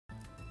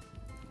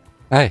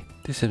Hi,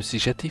 this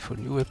is MC for a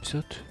new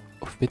episode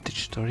of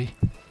Vintage Story.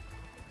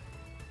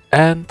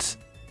 And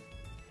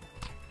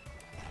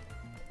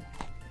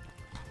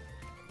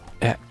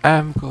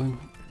I'm going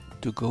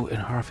to go and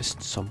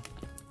harvest some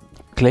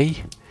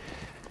clay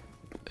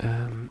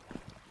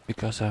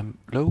because I'm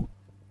low,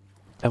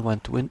 and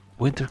when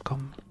winter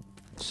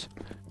comes,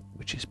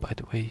 which is, by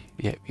the way,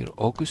 yeah, we're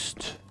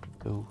August,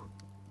 so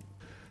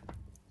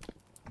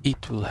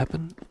it will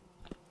happen.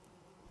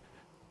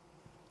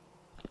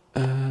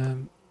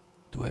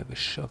 Do I have a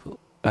shovel?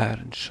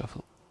 Iron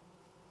shovel.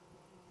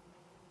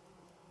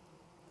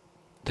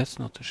 That's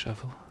not a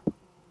shovel.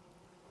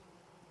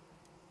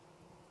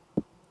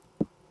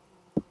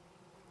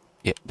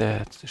 Yeah,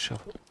 that's the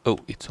shovel. Oh,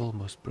 it's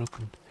almost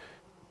broken.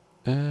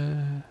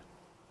 I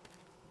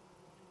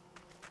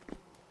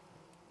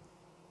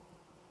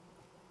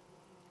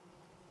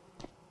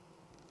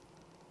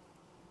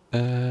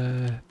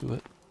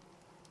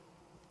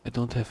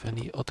don't have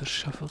any other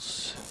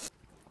shovels.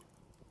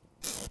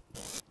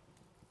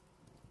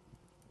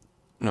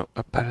 No,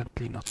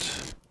 apparently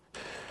not.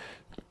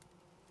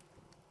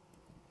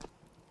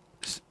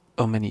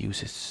 How many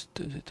uses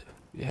does it have?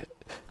 Yeah,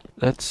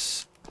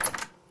 let's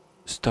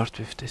start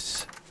with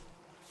this.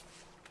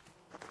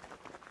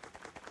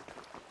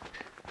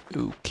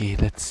 Okay,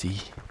 let's see.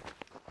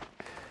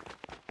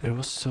 There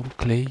was some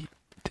clay.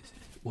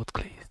 What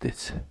clay is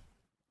this?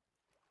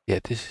 Yeah,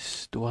 this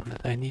is the one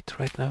that I need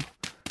right now.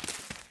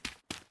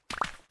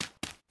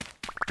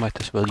 Might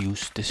as well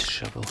use this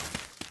shovel.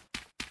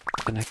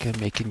 Then I can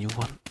make a new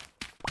one.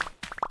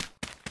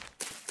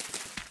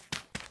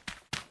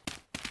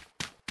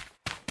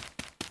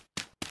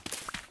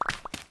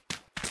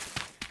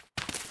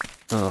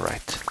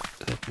 Alright,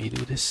 let me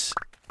do this.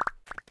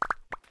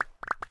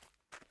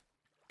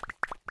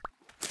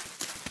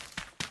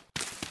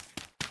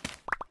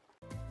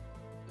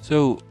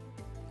 So,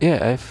 yeah,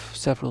 I have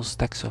several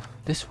stacks of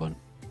this one,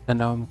 and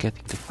now I'm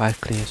getting the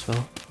 5 clay as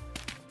well.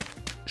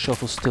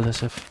 Shovel still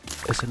has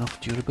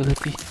enough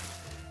durability,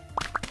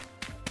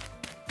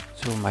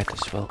 so might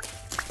as well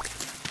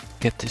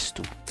get this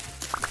too.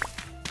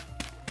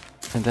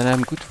 And then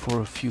I'm good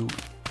for a few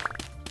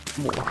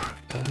more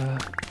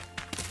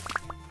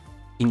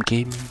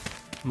in-game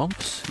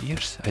months,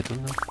 years, I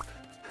don't know.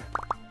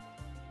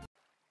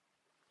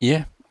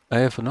 Yeah, I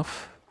have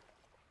enough.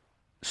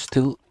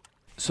 Still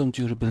some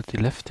durability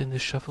left in the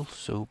shovel,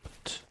 so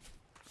but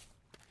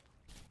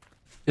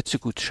it's a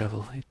good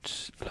shovel.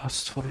 It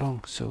lasts for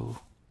long, so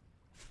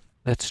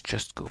let's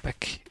just go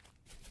back.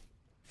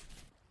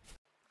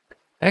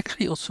 I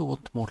actually also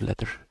want more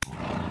leather.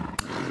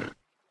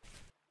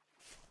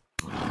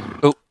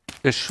 Oh,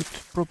 I should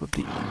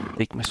probably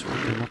take my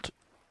sword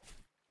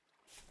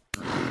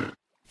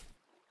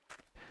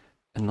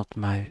and not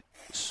my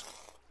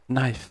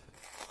knife.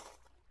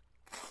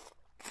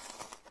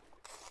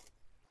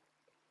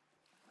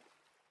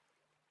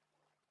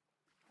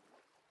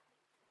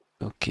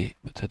 Okay,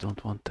 but I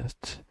don't want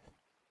that.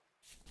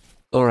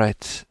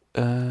 Alright,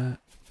 how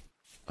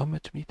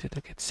much meat did I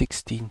get?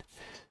 16.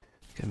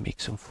 Can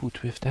make some food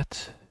with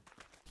that.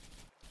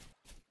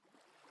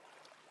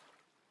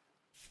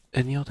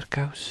 Any other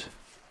cows?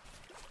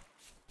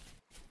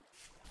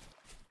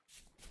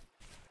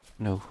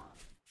 No,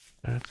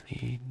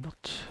 apparently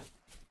not.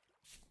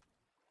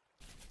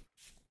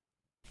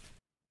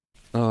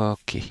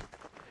 Okay.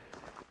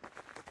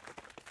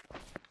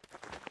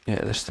 Yeah,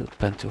 there's still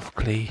plenty of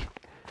clay.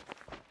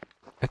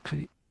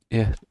 Actually,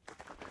 yeah,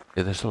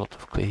 there's a lot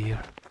of clay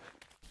here.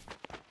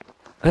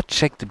 Let's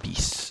check the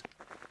bees.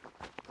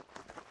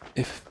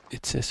 If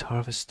it says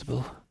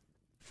harvestable.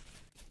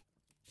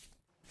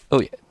 Oh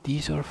yeah,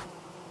 these are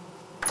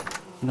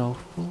now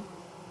full.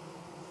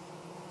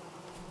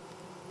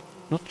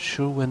 Not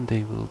sure when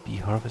they will be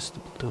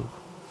harvestable though.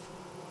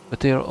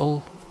 But they are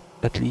all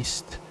at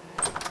least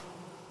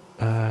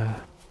full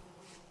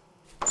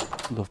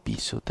of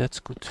bees, so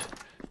that's good.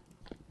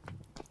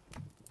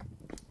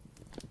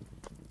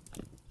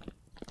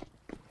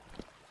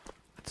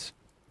 Let's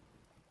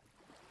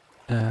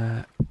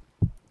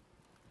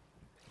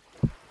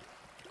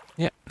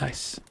yeah,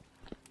 nice.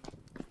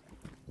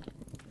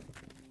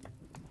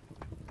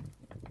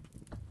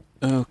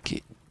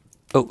 Okay.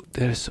 Oh,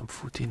 there is some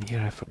food in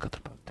here. I forgot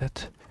about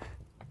that.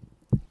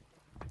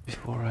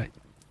 Before I...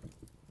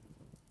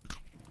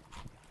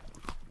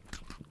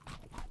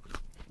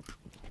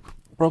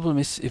 Problem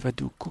is, if I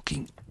do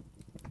cooking...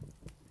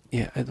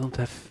 Yeah, I don't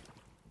have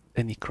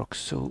any crocs,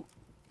 so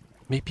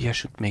maybe I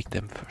should make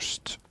them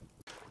first.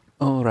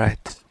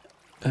 Alright.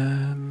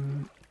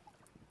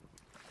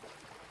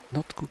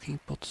 Not cooking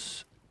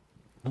pots,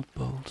 not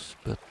bowls,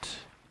 but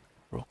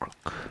raw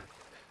crock.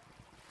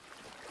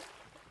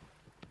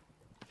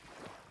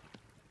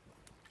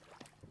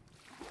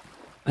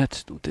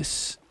 Let's do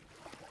this.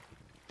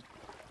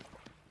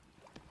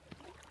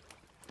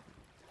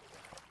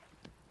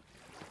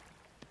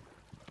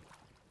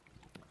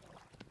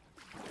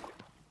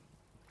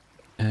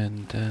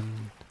 And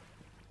then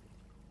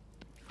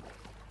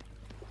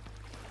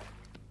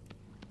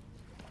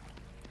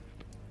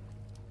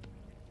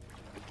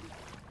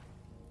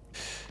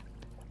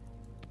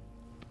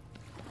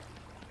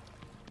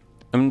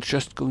I'm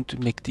just going to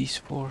make these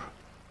for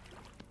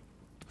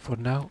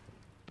now,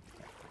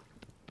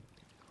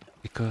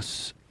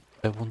 because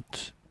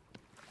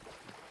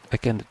I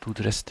can do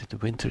the rest in the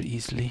winter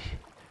easily.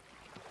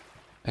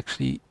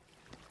 Actually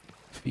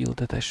feel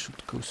that I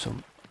should go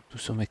do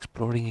some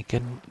exploring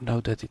again now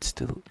that it's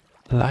still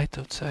light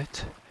outside.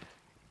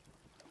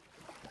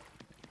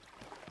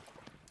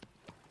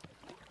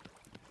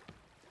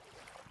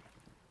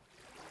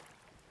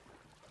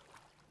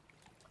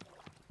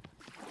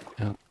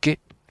 Okay.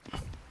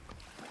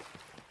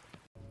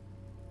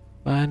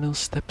 Final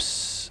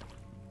steps.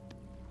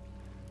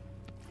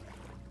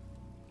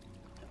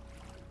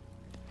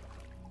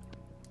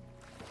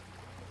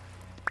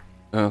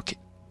 Okay.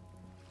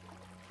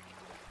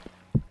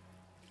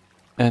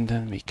 And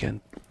then we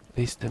can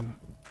place them.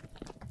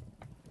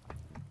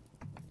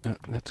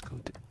 Let's go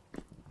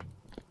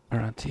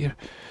around here.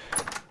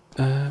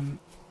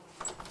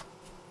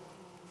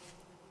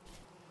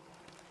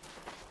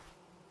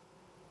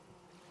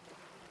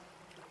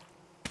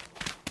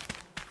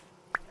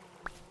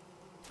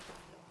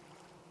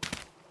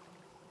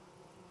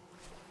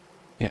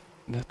 Yeah,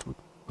 that would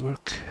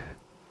work.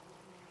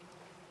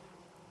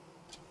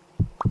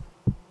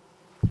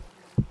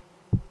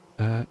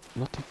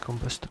 Nothing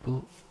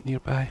combustible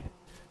nearby.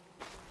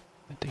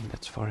 I think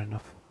that's far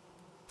enough.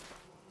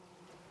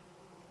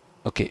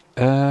 Okay,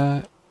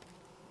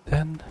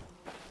 then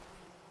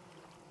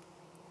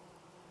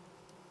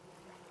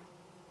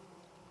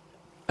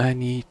I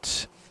need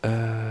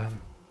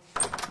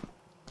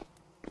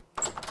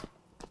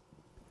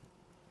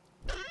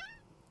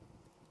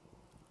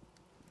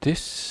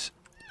this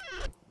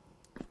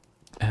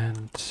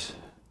and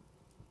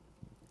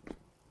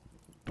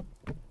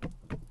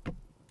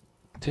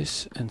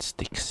this and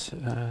sticks.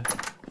 I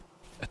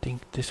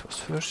think this was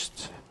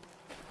first.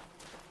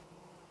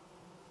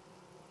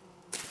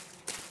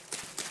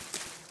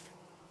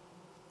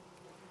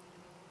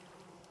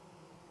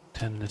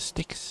 Then the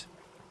sticks.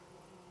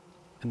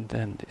 And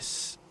then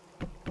this.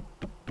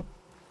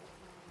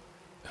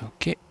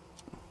 Okay.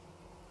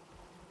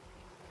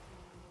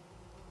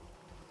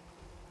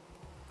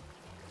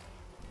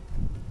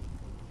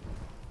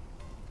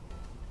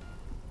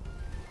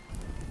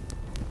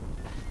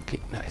 Okay,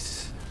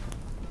 nice.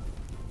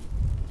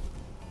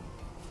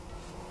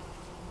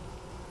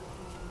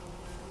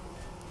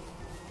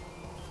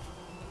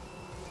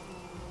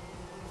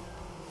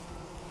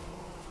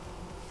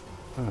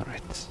 All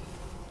right.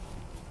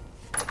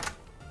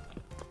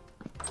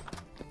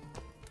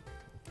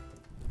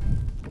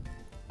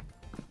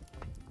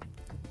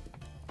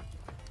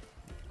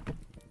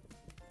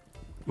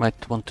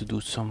 Might want to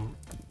do some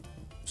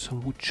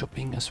wood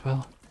chopping as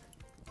well.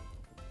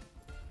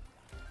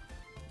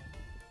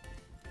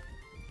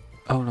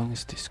 How long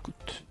is this good?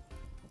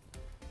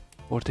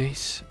 4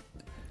 days.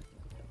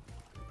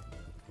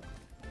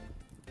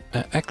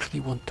 I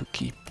actually want to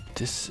keep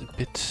this a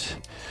bit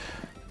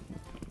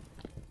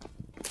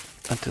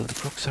until the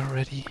blocks are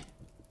ready.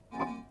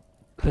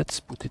 Let's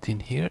put it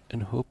in here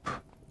and hope.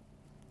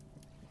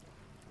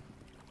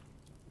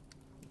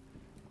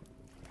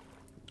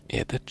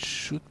 Yeah, that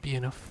should be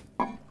enough.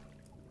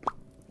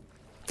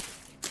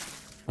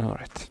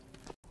 Alright.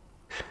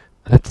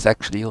 Let's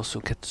actually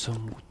also get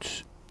some wood.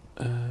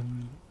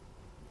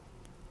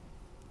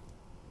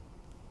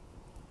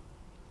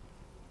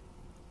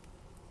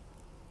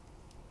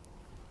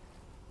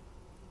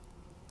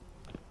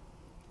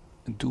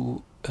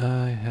 Do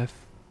I have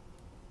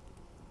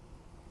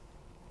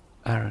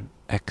iron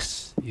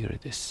axe? Here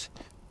it is.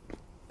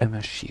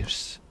 Emma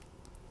shears.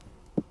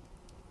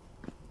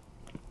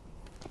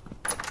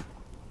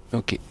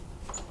 Okay.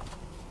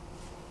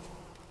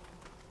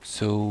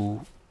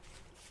 So,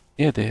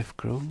 yeah, they have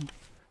grown.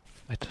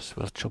 Might as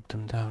well chop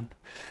them down.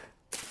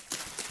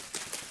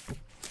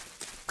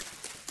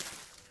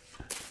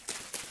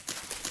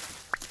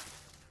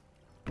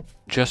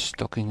 Just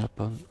stocking up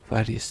on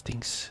various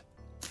things.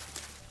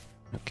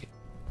 Okay.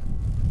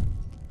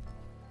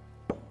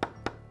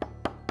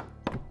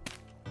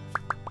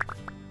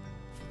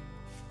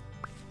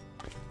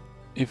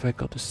 If I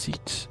got a seed,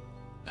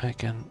 I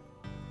can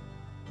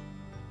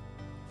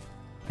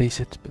place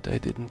it, but I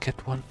didn't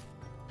get one.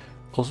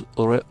 Also,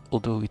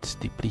 although it's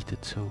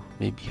depleted, so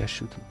maybe I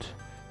shouldn't.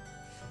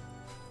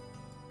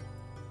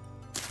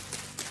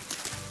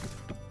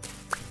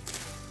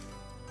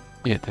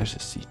 Yeah, there's a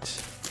seed.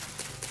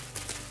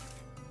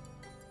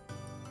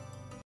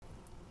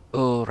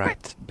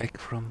 Alright, back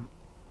from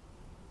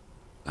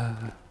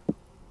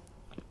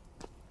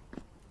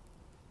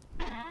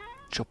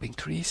chopping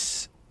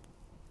trees.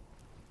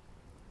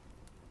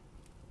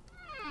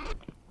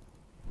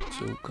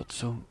 So got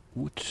some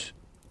wood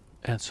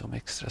and some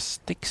extra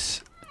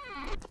sticks.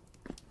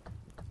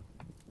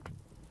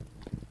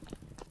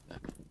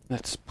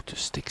 Let's put the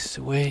sticks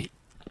away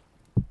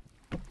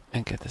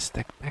and get a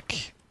stack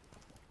back.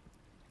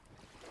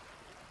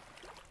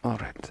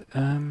 Alright,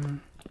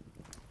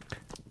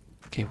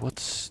 okay,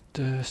 what's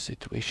the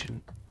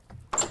situation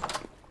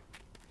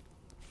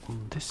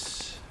on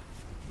this?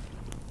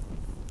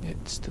 Yeah,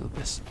 it's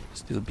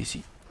still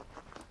busy.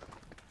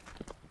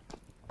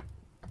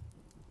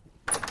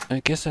 I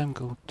guess I'm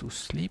going to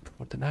sleep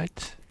for the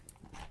night.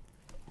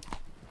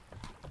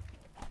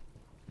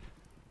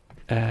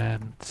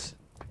 And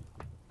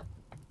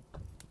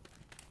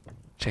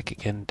check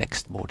again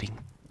next morning.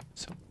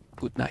 So,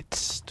 good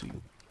nights to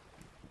you.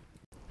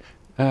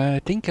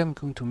 I think I'm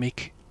going to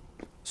make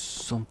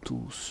some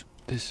tools.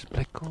 This is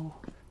black coal.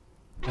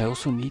 I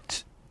also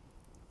need...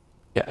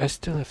 Yeah, I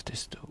still have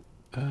this though.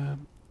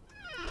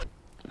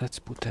 Let's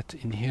put that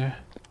in here.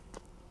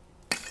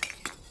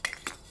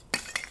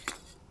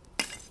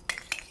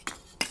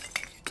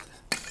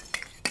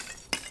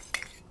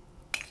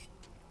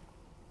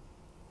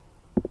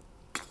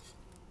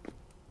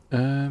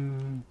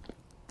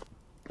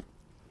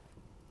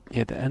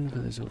 Yeah, the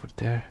anvil is over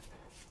there.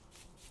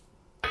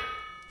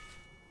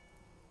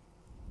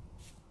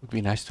 Would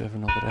be nice to have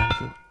another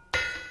anvil.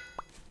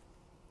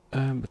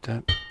 But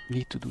I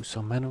need to do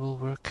some manual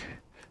work.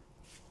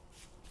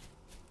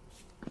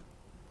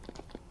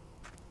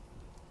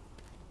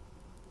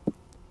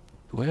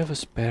 Do I have a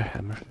spare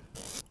hammer?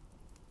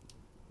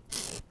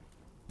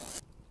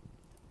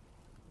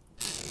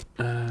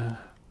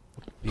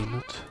 Probably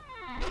not.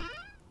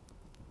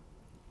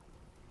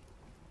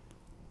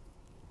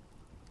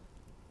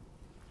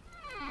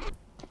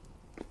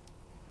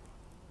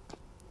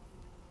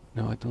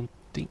 No, I don't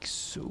think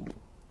so.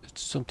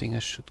 It's something I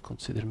should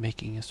consider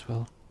making as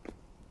well.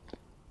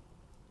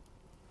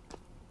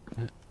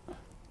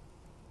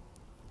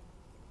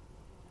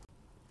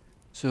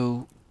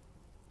 So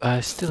I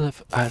still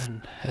have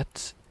iron head,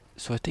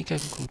 so I think I'm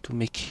going to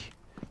make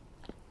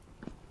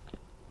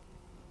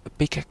a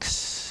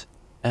pickaxe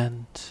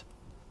and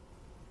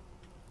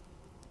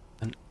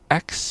an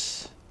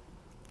axe,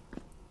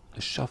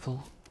 a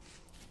shovel,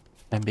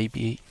 and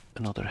maybe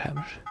another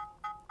hammer.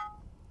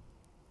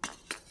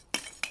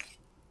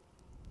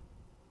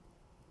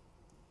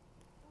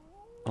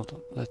 Hold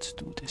on, let's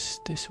do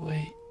this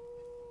way.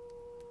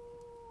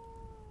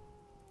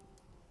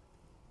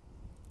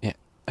 Yeah,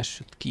 I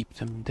should keep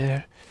them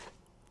there.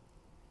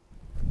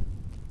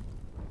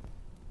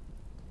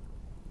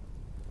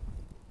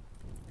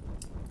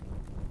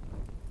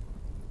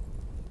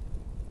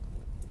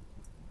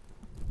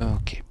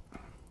 Okay.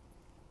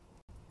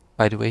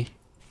 By the way,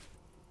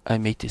 I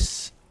made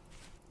this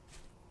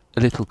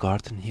a little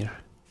garden here.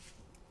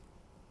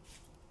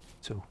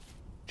 So,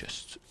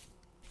 just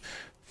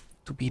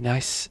to be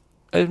nice.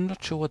 I'm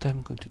not sure what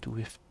I'm going to do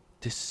with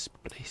this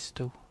place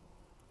though.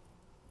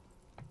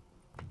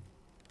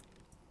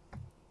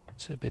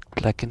 It's a bit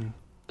like a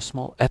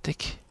small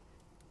attic.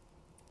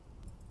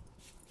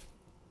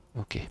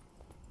 Okay.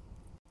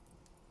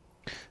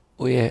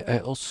 Oh yeah, I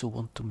also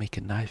want to make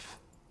a knife.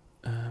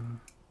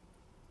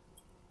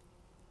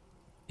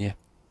 Yeah.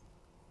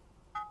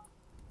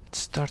 Let's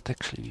start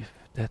actually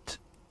with that.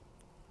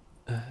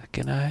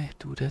 Can I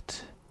do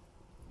that?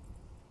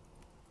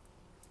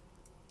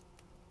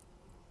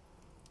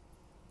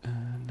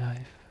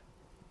 Knife.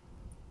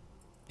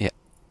 Yeah.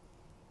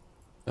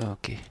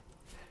 Okay.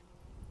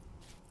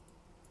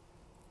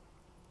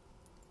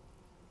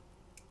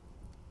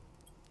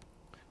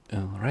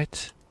 All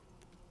right.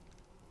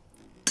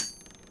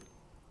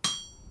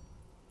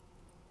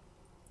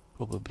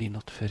 Probably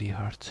not very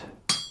hard.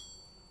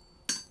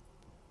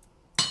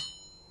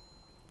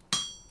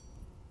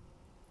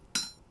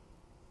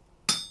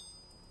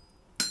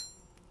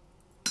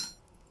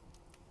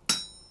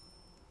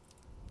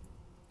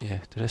 Yeah,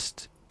 the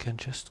rest can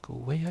just go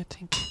away, I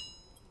think.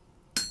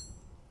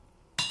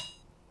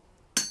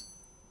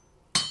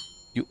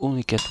 You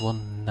only get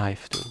one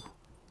knife though,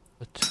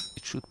 but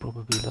it should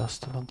probably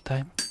last a long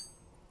time.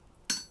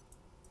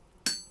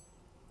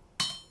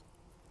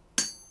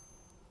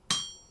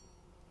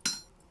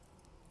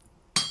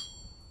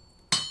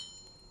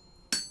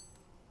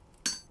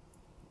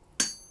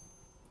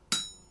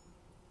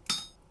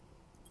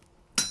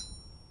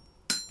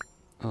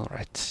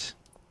 Alright.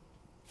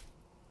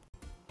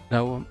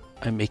 Now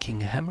I'm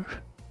making a hammer.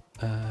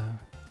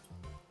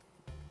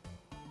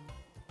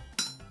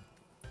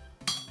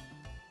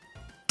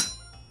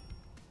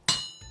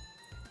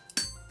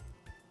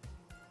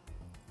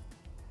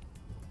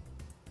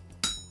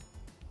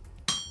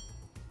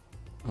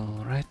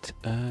 Alright,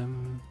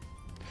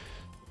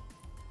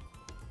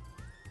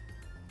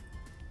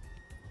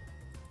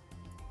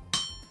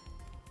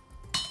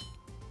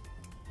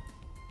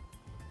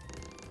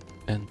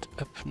 and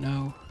up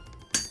now.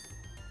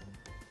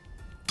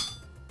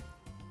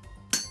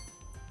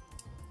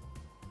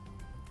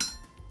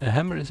 A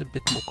hammer is a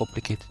bit more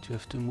complicated, you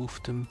have to move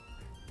them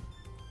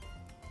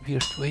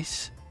weird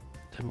ways.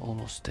 I'm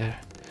almost there.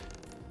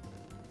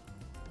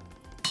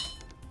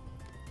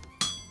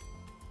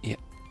 Yeah,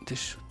 this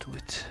should do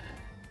it.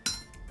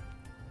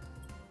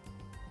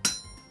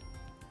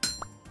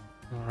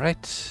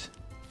 Alright.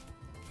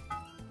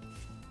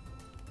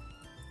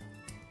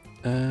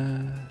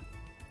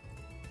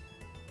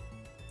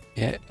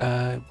 Yeah,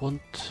 I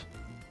want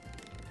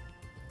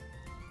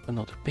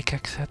another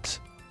pickaxe set.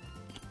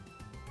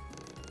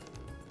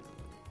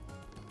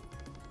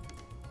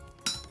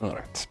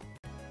 Alright.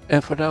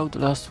 And for now, the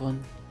last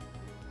one.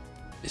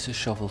 is a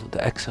shovel.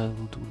 The axe I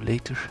will do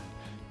later.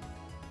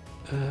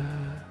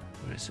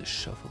 Where is the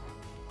shovel?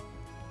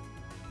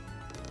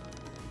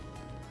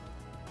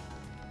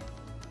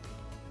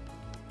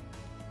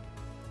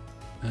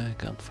 I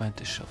can't find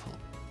the shovel.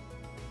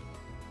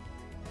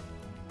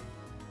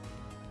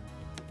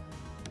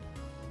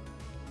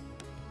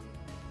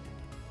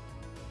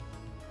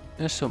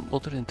 There's some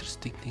other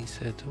interesting things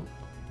I do.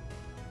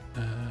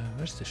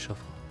 Where's the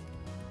shovel?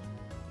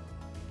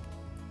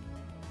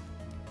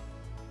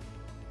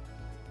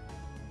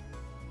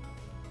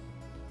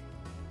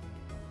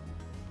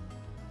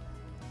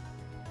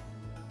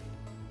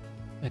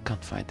 I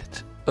can't find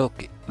it.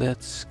 Okay,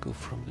 let's go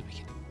from the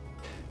beginning.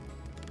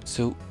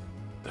 So,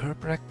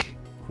 herb rack,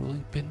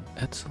 rolling pin,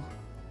 Edsel.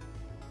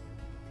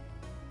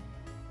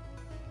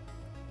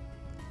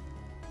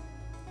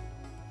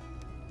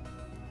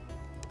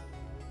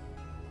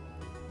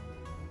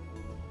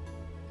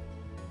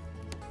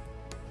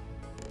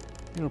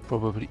 You're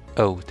probably...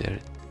 Oh, there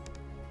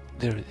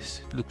it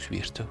is. It looks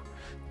weird though.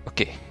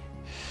 Okay.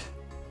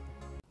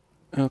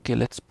 Okay,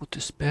 let's put the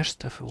spare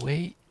stuff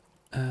away.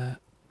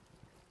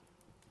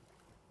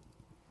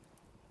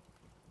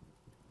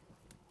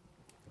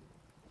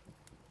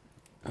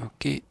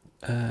 Okay,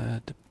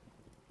 that's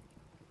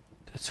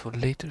for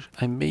later.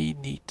 I may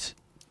need...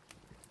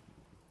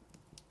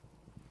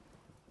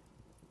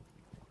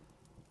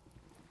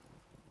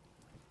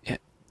 Yeah,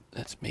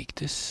 let's make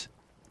this.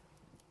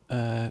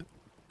 The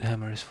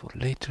hammer is for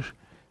later.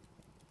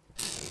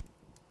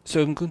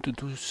 So I'm going to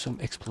do some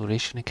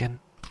exploration again.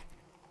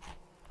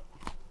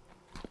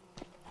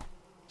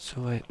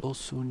 So I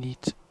also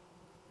need the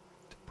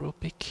pro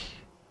pick.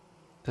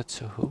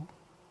 That's a hoe.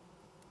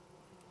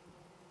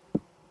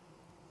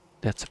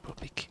 That's a pro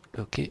pick.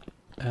 Okay.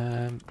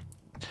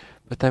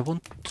 But I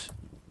want...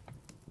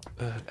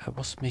 I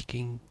was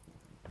making...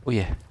 Oh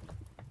yeah.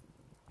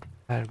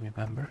 I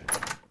remember.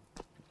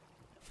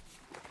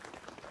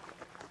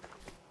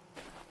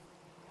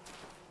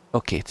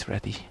 Okay, it's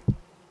ready.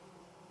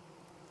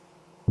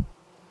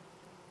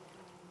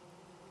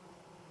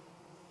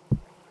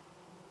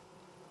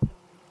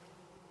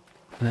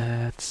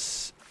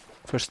 Let's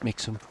first make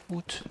some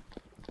food.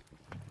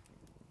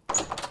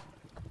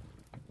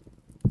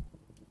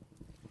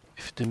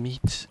 With the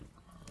meat.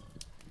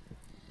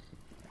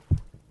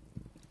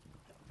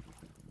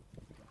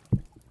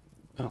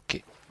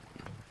 Okay.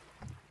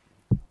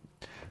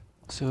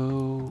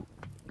 So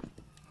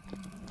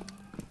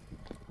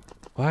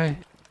why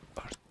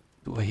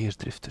do I hear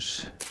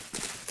drifters?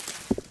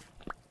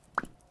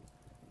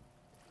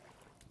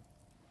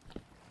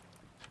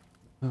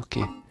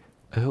 Okay.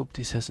 I hope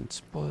this hasn't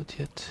spoiled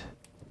yet.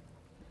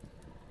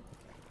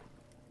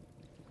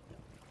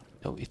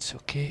 No, it's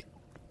okay.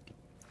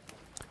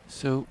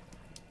 So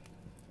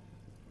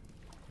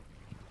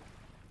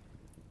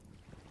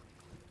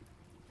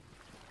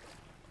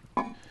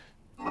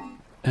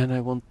and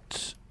I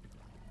want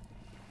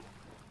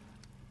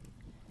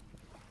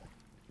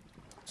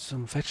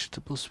some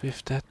vegetables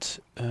with that.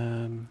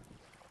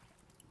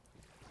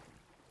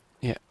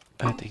 Yeah,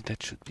 I think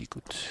that should be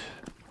good.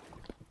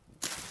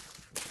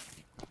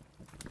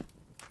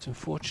 It's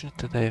unfortunate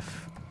that I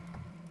have...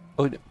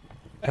 Oh, no.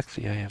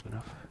 Actually I have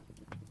enough.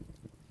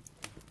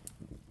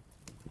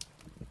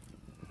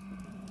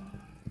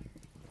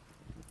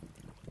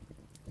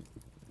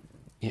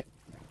 Yeah,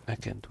 I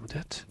can do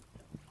that.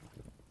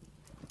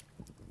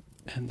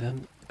 And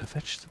then a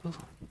vegetable.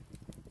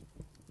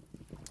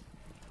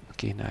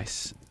 Okay,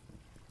 nice.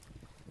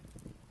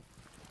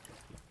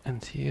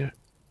 And here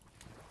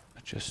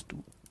I just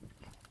do...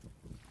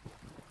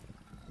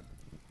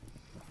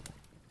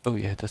 Oh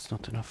yeah, that's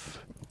not enough.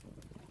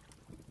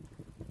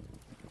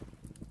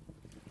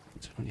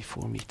 It's only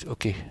 4 meat.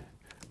 Okay,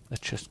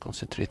 let's just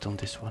concentrate on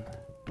this one.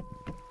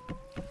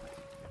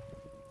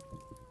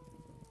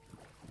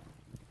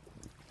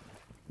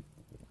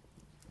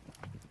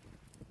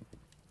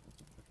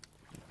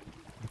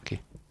 Okay.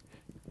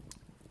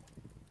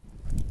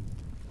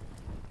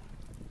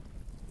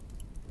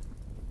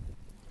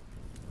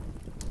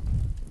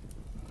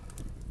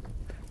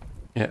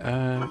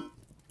 Yeah,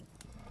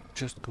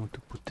 just going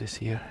to put this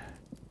here.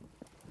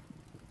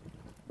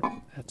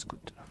 That's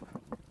good enough.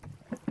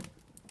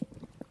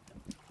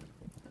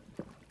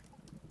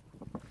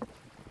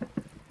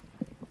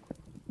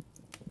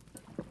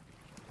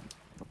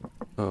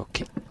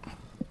 Okay.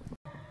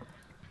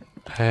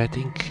 I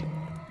think...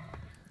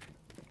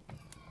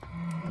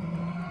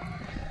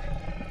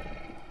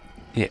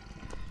 Yeah.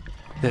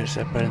 There's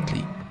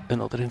apparently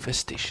another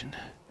infestation.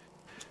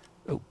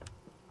 Oh.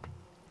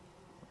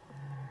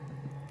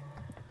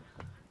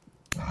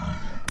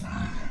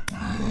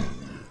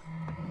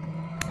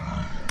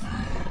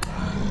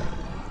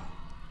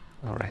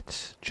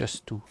 Alright,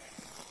 just 2.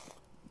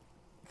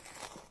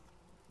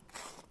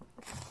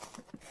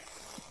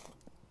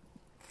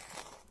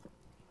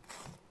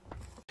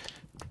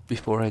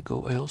 Before I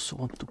go, I also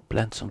want to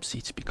plant some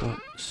seeds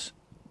because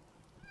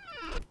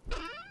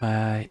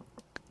my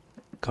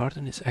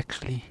garden is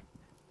actually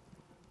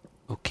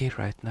okay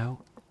right now.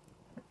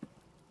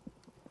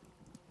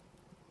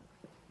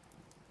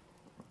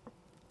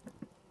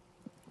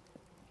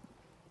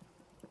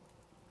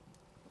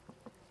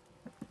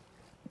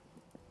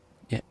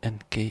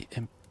 Okay,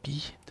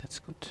 MP, that's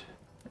good.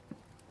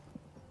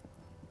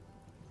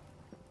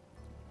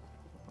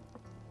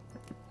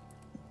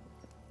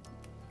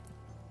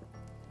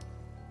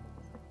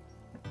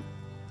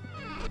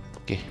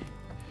 Okay.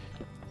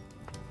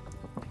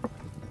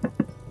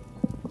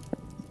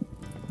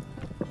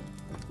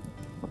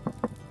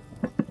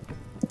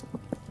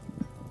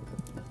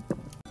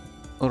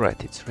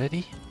 Alright, it's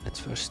ready. Let's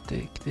first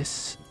take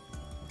this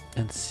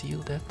and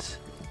seal that.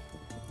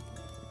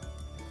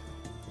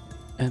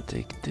 And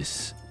take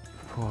this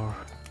for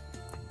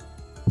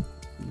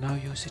now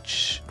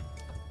usage.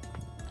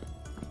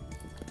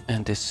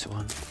 And this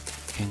one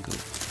can go.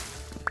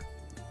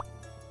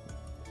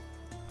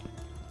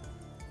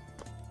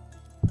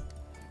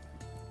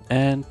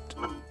 And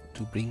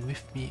to bring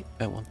with me,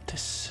 I want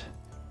this.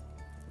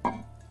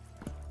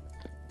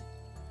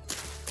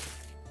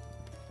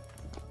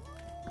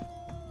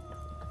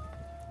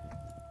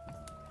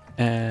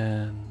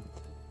 And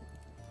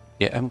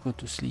yeah, I'm going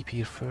to sleep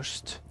here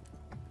first.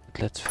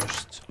 But let's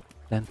first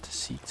plant the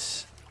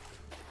seeds,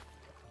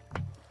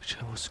 which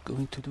I was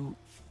going to do.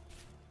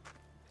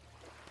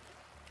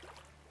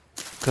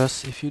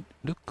 Because if you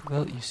look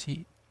well, you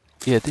see,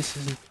 yeah, this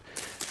isn't.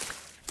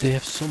 They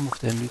have some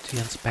of their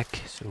nutrients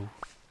back, so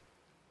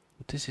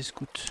this is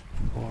good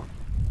for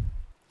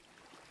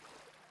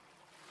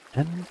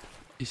N.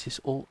 This is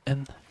all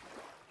N.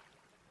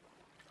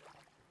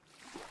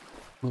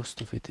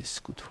 Most of it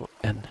is good for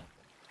N.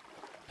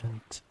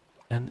 And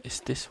N is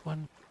this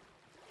one.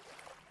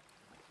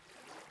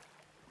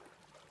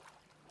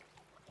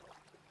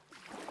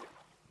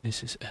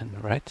 This is N,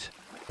 right?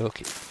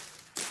 Okay.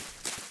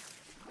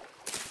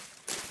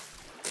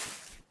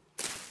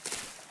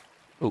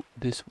 Oh,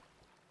 this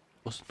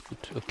wasn't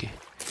good. Okay.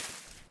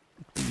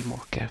 Be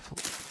more careful.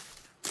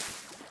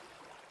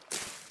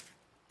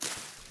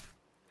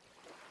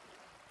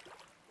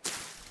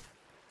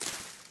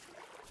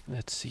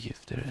 Let's see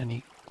if there are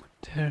any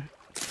good there.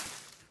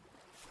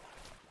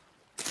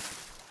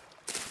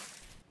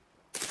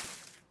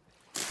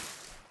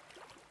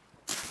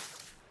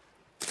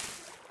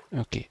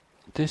 Okay,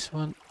 this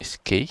one is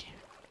K.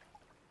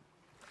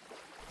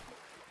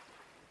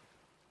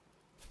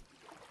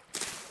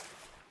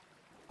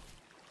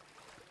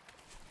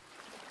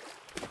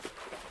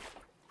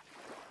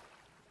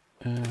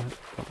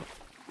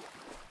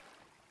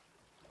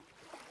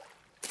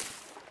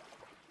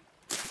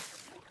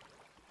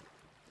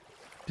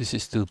 This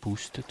is still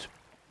boosted,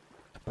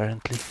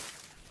 apparently.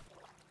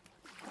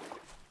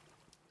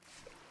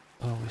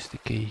 Oh, is the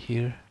K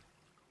here?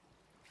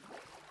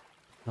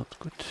 Not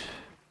good.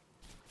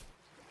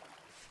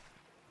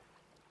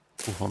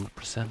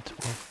 200%.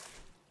 Well.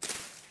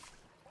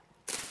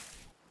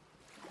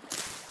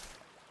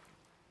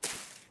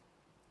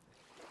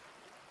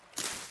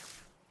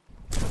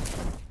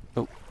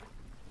 Oh.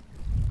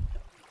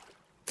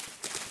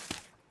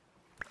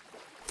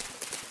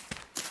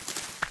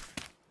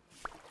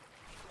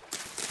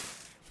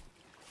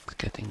 It's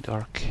getting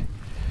dark.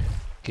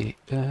 Okay,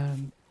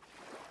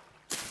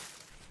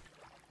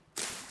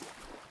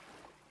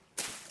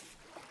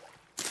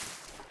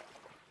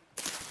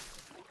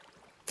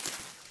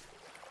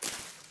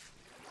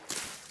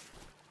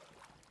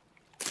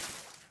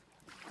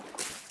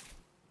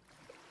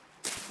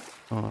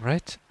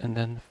 alright, and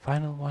then the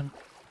final one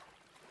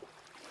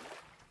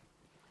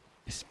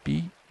is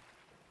B,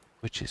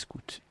 which is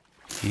good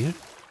here.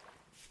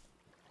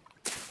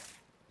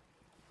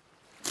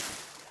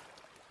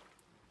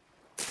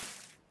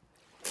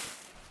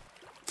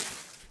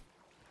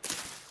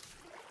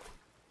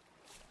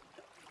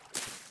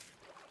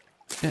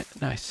 Yeah,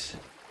 nice.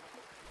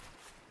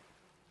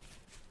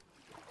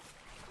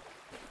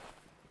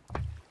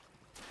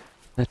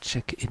 Let's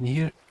check in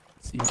here,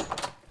 see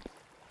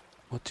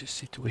what the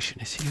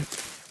situation is here.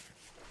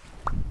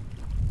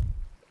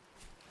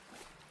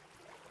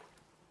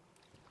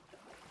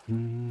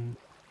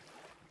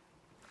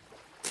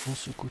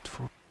 Also good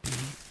for P.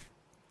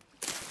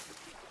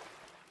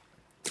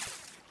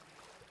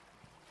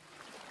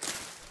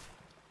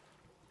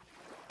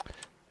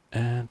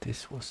 And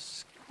this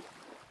was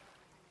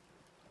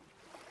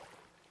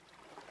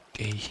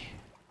K.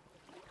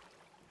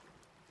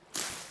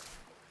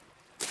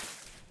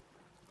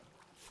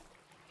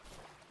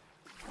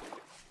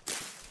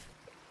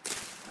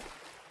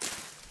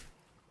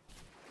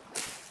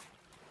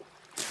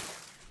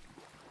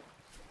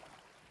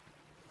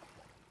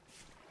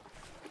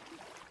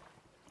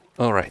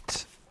 All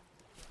right,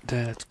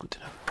 that's good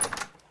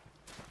enough.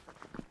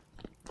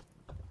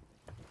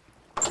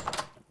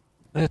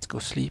 Let's go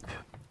sleep,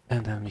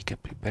 and then we can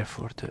prepare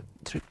for the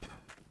trip.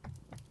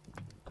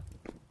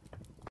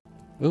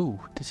 Oh,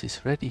 this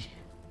is ready.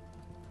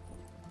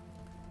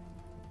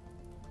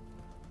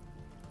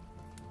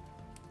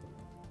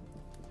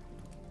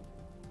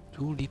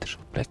 Two liters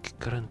of black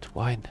currant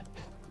wine.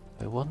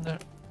 I wonder.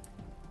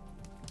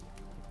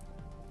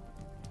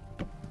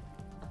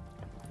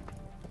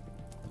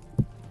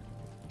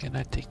 Can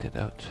I take that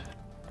out?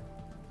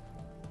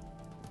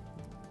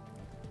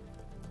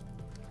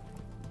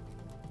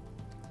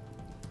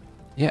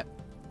 Yeah.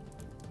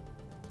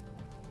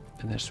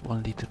 there's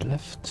 1 liter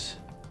left.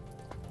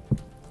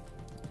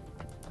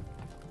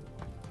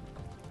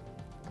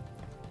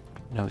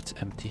 Now it's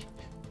empty.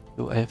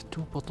 So I have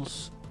 2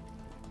 bottles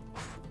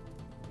of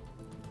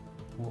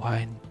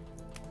wine.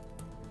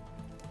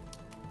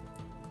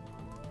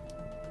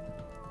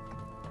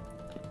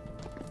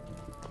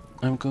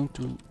 I'm going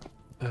to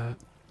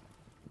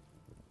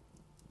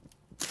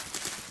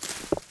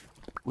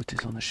put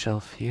this on a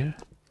shelf here.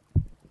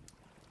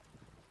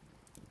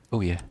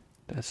 Oh yeah,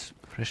 that's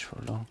fresh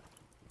for long.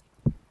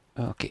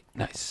 Okay,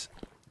 nice.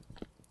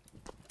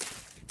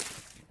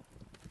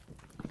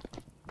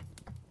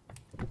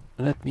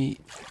 Let me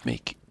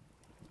make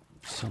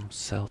some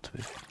salt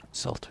with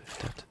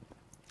that.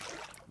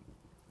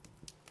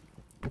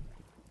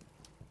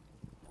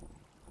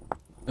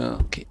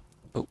 Okay.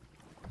 Oh,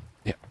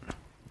 yeah.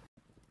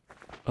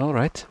 All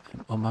right,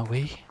 I'm on my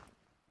way.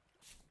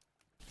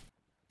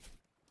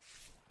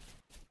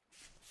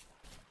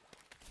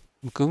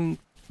 I'm going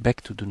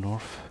back to the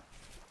north,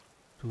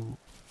 to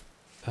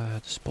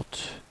the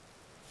spot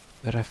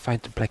where I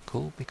find the black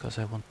coal, because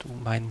I want to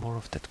mine more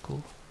of that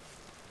coal,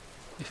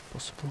 if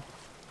possible.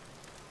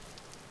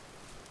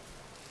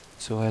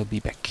 So I'll be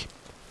back.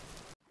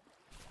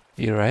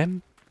 Here I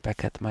am,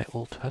 back at my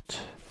old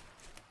hut.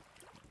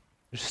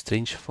 There's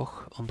strange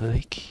fog on the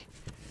lake.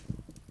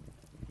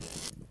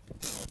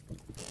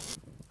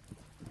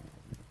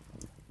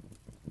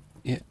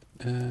 Yeah,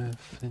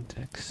 flint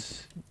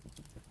axe.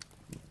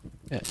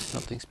 Yeah, it's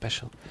nothing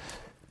special.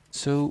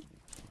 So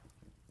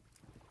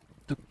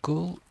the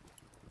coal,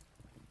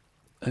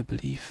 I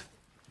believe,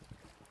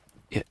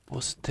 yeah,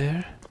 was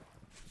there.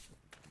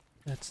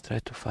 Let's try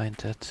to find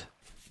that.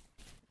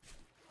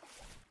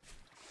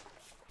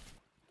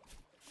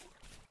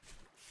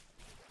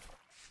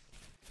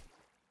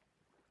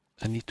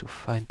 I need to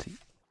find the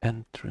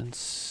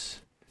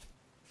entrance.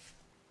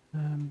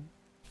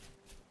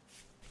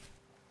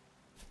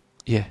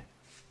 Yeah,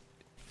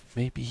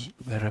 maybe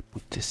where I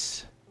put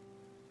this.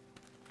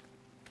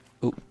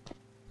 Oh,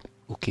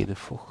 okay, the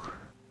fog.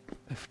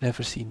 I've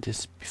never seen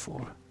this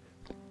before.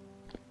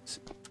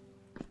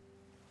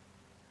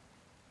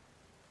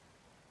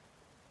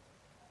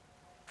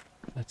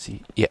 Let's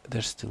see. Yeah,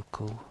 there's still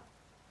coal.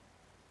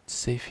 It's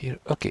safe here.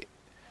 Okay,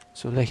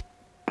 so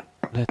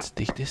let's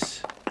dig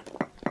this.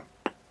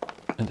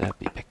 And I'll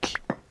be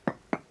back.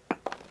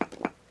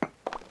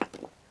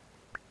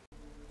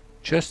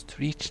 Just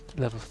reached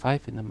level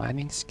 5 in the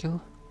mining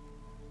skill.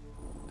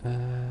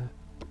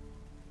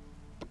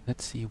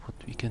 Let's see what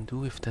we can do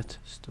with that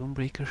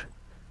stonebreaker.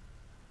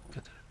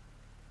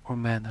 Or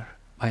miner.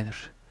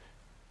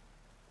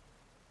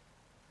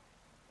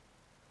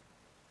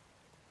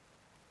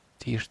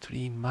 Tier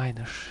 3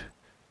 miner.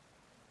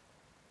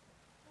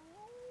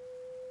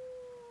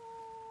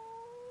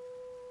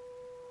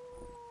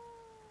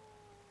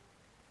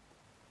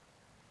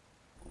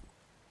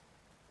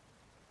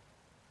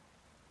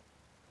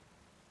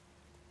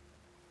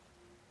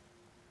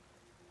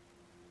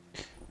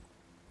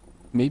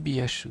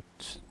 Maybe I should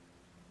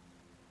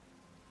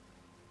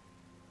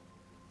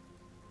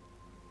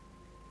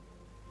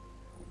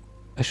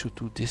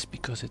do this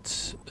because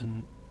it's a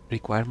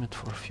requirement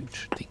for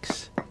future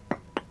things.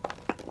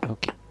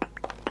 Okay.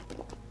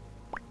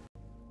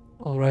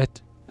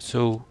 Alright,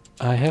 so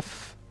I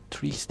have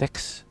 3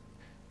 stacks.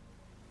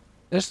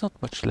 There's not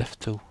much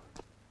left though.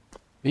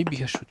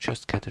 Maybe I should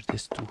just gather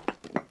this too.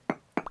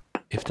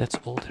 If that's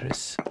all there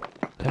is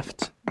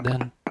left,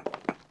 then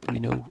we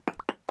know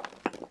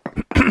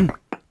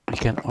we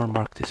can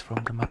unmark this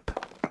from the map.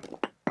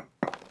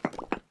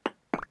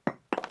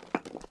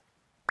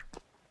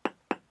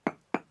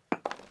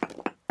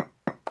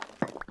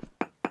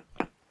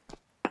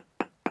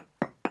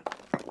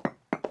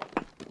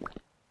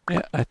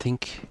 Yeah, I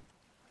think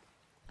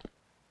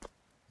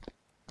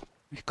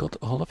we got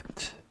all of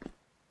it.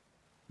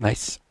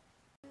 Nice.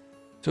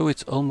 So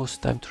it's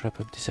almost time to wrap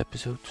up this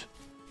episode.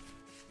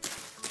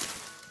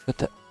 But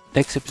the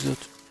next episode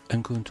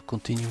I'm going to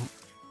continue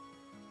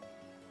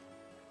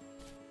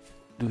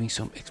doing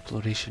some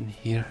exploration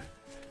here.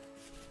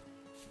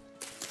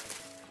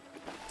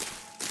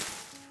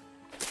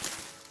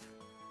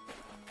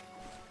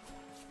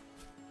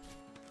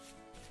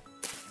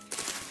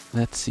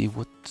 Let's see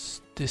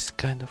what's this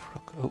kind of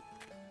rock. Oh,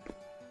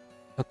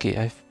 okay,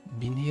 I've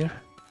been here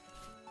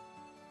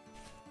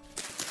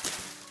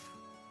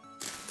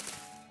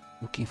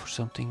looking for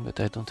something, but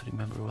I don't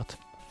remember what.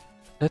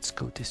 Let's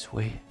go this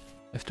way.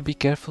 I have to be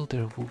careful,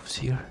 there are wolves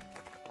here.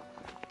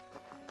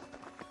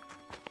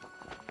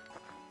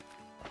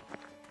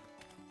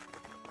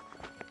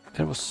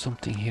 There was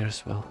something here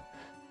as well.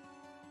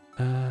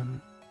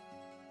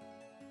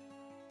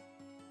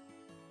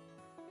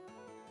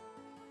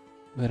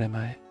 Where am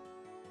I?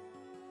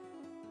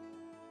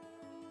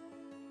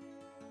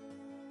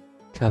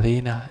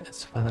 Galena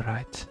is well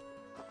right.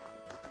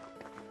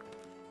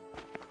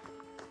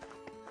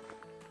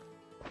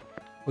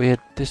 Oh yeah,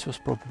 this was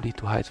probably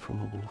to hide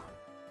from a wolf.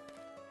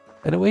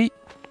 Anyway,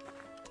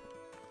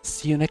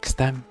 see you next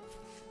time.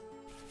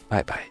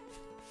 Bye bye.